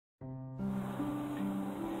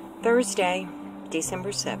Thursday, December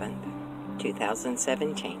 7th,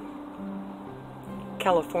 2017.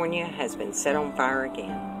 California has been set on fire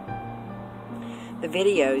again. The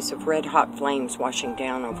videos of red-hot flames washing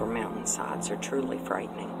down over mountainsides are truly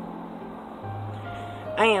frightening.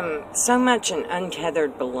 I am so much an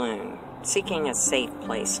untethered balloon, seeking a safe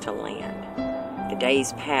place to land. The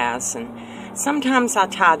days pass, and sometimes I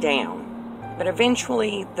tie down, but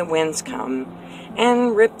eventually the winds come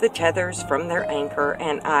and rip the tethers from their anchor,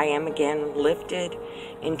 and I am again lifted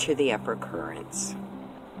into the upper currents.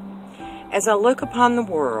 As I look upon the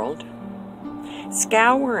world,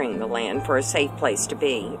 scouring the land for a safe place to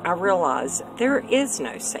be, I realize there is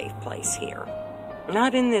no safe place here,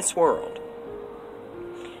 not in this world.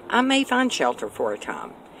 I may find shelter for a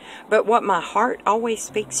time, but what my heart always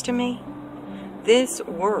speaks to me, this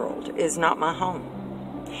world is not my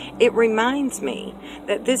home. It reminds me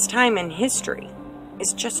that this time in history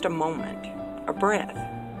is just a moment, a breath,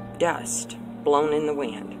 dust blown in the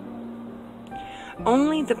wind.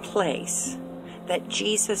 Only the place that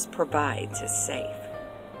Jesus provides is safe.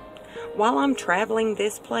 While I'm traveling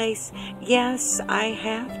this place, yes, I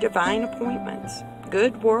have divine appointments,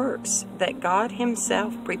 good works that God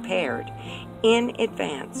Himself prepared in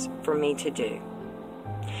advance for me to do.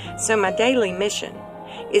 So my daily mission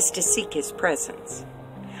is to seek His presence.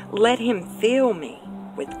 Let Him fill me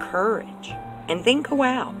with courage, and then go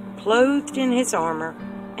out, clothed in His armor,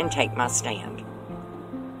 and take my stand.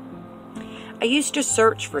 I used to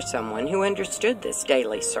search for someone who understood this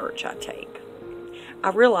daily search I take.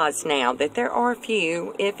 I realize now that there are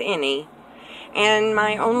few, if any, and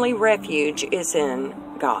my only refuge is in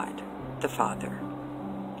God, the Father,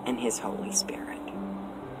 and His Holy Spirit.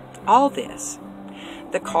 All this,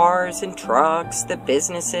 the cars and trucks, the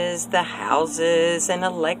businesses, the houses, and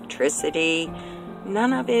electricity,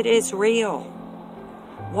 none of it is real.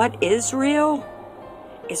 What is real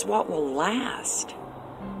is what will last,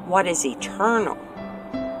 what is eternal.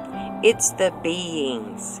 It's the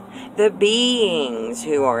beings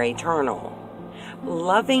who are eternal,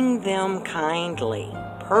 loving them kindly,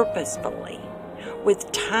 purposefully,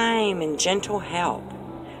 with time and gentle help.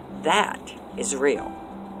 That is real.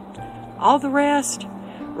 All the rest,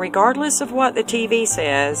 regardless of what the TV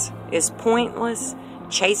says, is pointless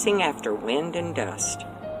chasing after wind and dust.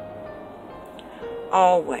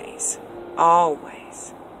 Always,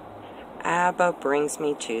 always, Abba brings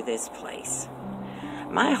me to this place.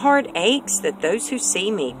 My heart aches that those who see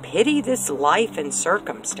me pity this life and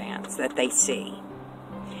circumstance that they see.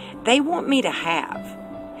 They want me to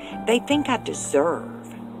have. They think I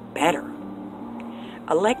deserve better.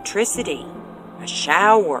 Electricity, a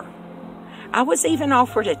shower. I was even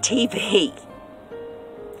offered a TV.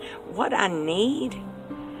 What I need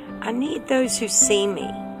those who see me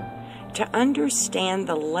to understand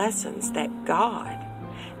the lessons that God,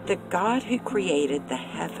 the God who created the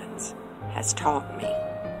heavens, has taught me.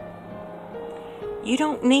 You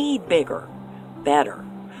don't need bigger, better,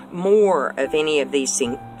 more of any of these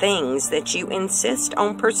things that you insist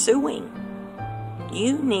on pursuing.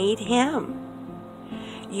 You need Him.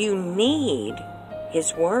 You need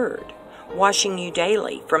His Word, washing you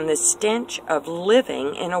daily from the stench of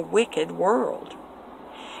living in a wicked world.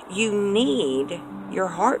 You need your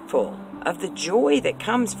heart full of the joy that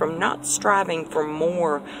comes from not striving for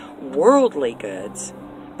more worldly goods,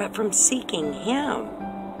 but from seeking Him.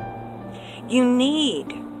 You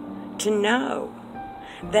need to know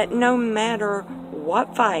that no matter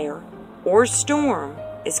what fire or storm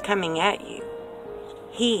is coming at you,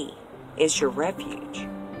 He is your refuge.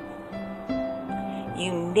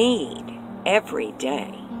 You need every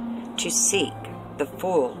day to seek the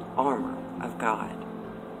full armor of God.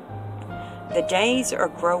 The days are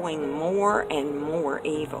growing more and more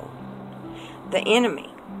evil. The enemy,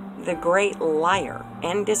 the great liar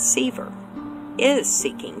and deceiver, is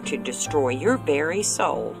seeking to destroy your very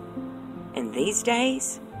soul. And these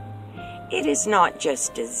days, it is not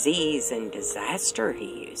just disease and disaster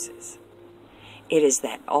he uses. It is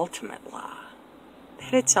that ultimate lie,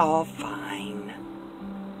 that it's all fine.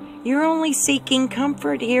 You're only seeking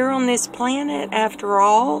comfort here on this planet after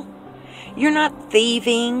all. You're not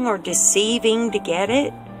thieving or deceiving to get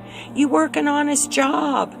it. You work an honest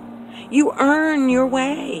job. You earn your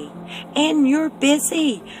way. And you're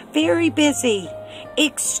busy, very busy,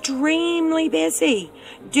 extremely busy,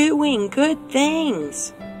 doing good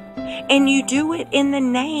things. And you do it in the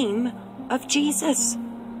name of Jesus.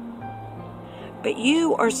 But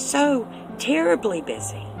you are so terribly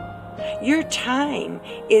busy. Your time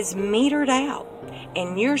is metered out,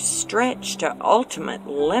 and you're stretched to ultimate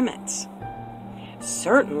limits.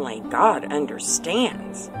 Certainly God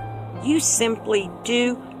understands, You simply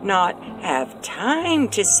do not have time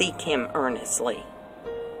to seek Him earnestly.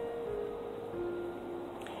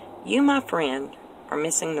 You, my friend, are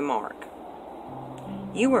missing the mark.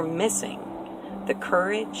 You are missing the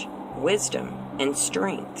courage, wisdom, and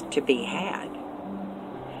strength to be had.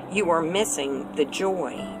 You are missing the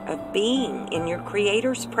joy of being in your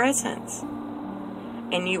Creator's presence.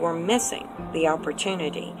 And you are missing the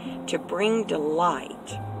opportunity to bring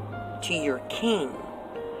delight to your King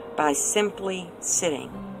by simply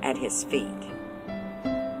sitting at His feet.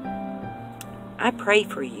 I pray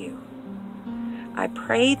for you. I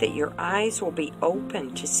pray that your eyes will be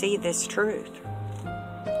open to see this truth.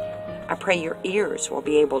 I pray your ears will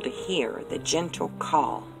be able to hear the gentle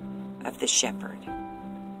call of the shepherd.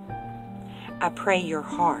 I pray your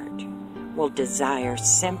heart will desire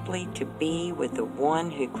simply to be with the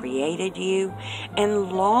one who created you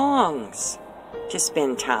and longs to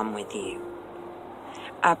spend time with you.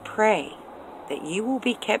 I pray that you will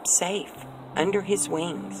be kept safe under His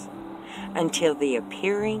wings until the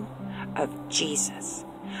appearing of Jesus,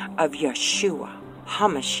 of Yeshua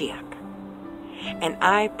HaMashiach. And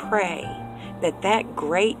I pray that that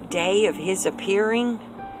great day of His appearing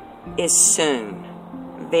is soon,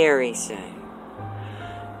 very soon.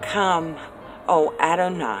 Come, O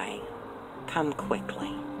Adonai, come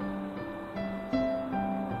quickly.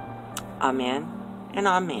 Amen and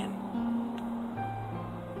amen.